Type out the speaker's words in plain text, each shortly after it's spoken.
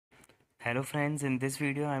Hello friends, in this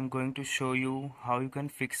video I'm going to show you how you can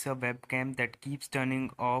fix a webcam that keeps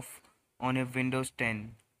turning off on your Windows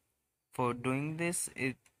 10. For doing this,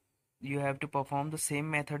 you have to perform the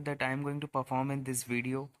same method that I'm going to perform in this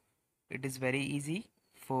video. It is very easy.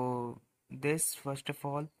 For this, first of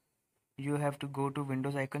all, you have to go to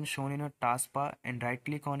Windows icon shown in your taskbar and right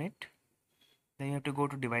click on it. Then you have to go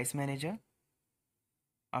to Device Manager.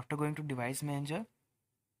 After going to Device Manager,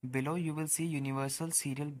 below you will see Universal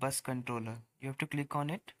Serial Bus Controller. You have to click on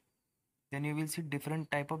it. Then you will see different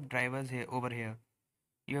type of drivers here over here.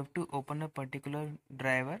 You have to open a particular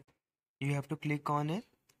driver. You have to click on it.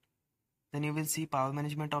 Then you will see power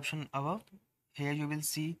management option above. Here you will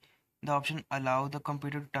see the option allow the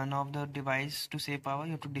computer to turn off the device to save power.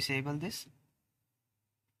 You have to disable this.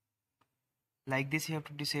 Like this, you have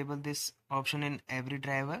to disable this option in every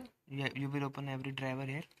driver. You will open every driver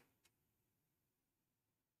here.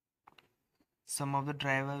 Some of the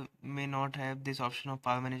driver may not have this option of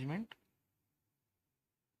power management,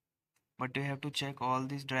 but you have to check all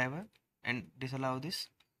these driver and disallow this.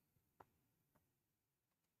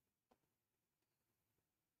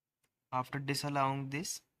 After disallowing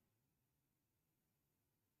this,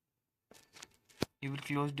 you will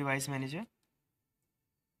close Device Manager.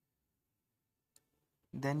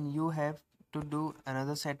 Then you have to do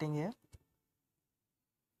another setting here.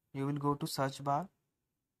 You will go to search bar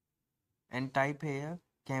and type here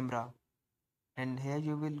camera, and here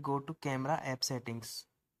you will go to camera app settings.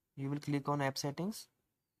 You will click on app settings.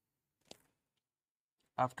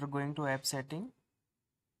 After going to app setting,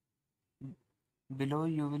 below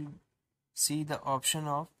you will see the option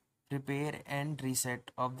of repair and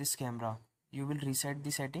reset of this camera. You will reset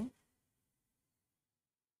the setting.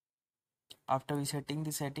 After resetting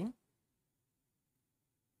the setting,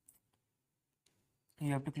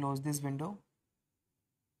 you have to close this window.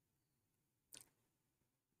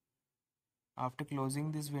 After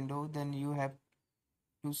closing this window, then you have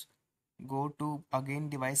to go to again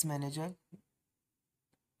Device Manager.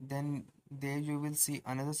 Then there you will see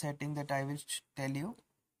another setting that I will tell you.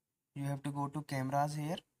 You have to go to cameras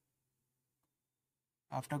here.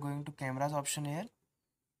 After going to cameras option here,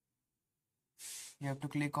 you have to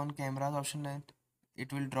click on cameras option and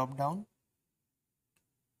it will drop down,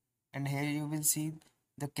 and here you will see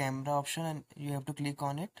the camera option and you have to click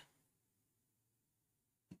on it.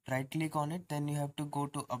 Right click on it, then you have to go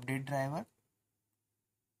to update driver.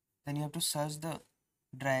 Then you have to search the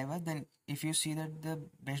driver. Then if you see that the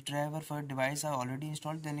best driver for device are already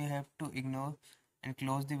installed, then you have to ignore and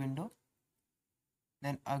close the window.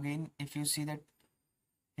 Then again, if you see that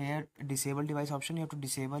here disable device option, you have to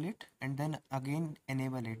disable it and then again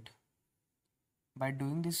enable it. By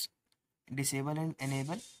doing this disable and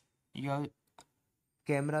enable, your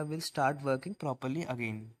camera will start working properly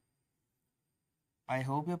again. I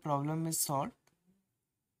hope your problem is solved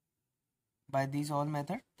by these all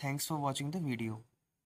methods. Thanks for watching the video.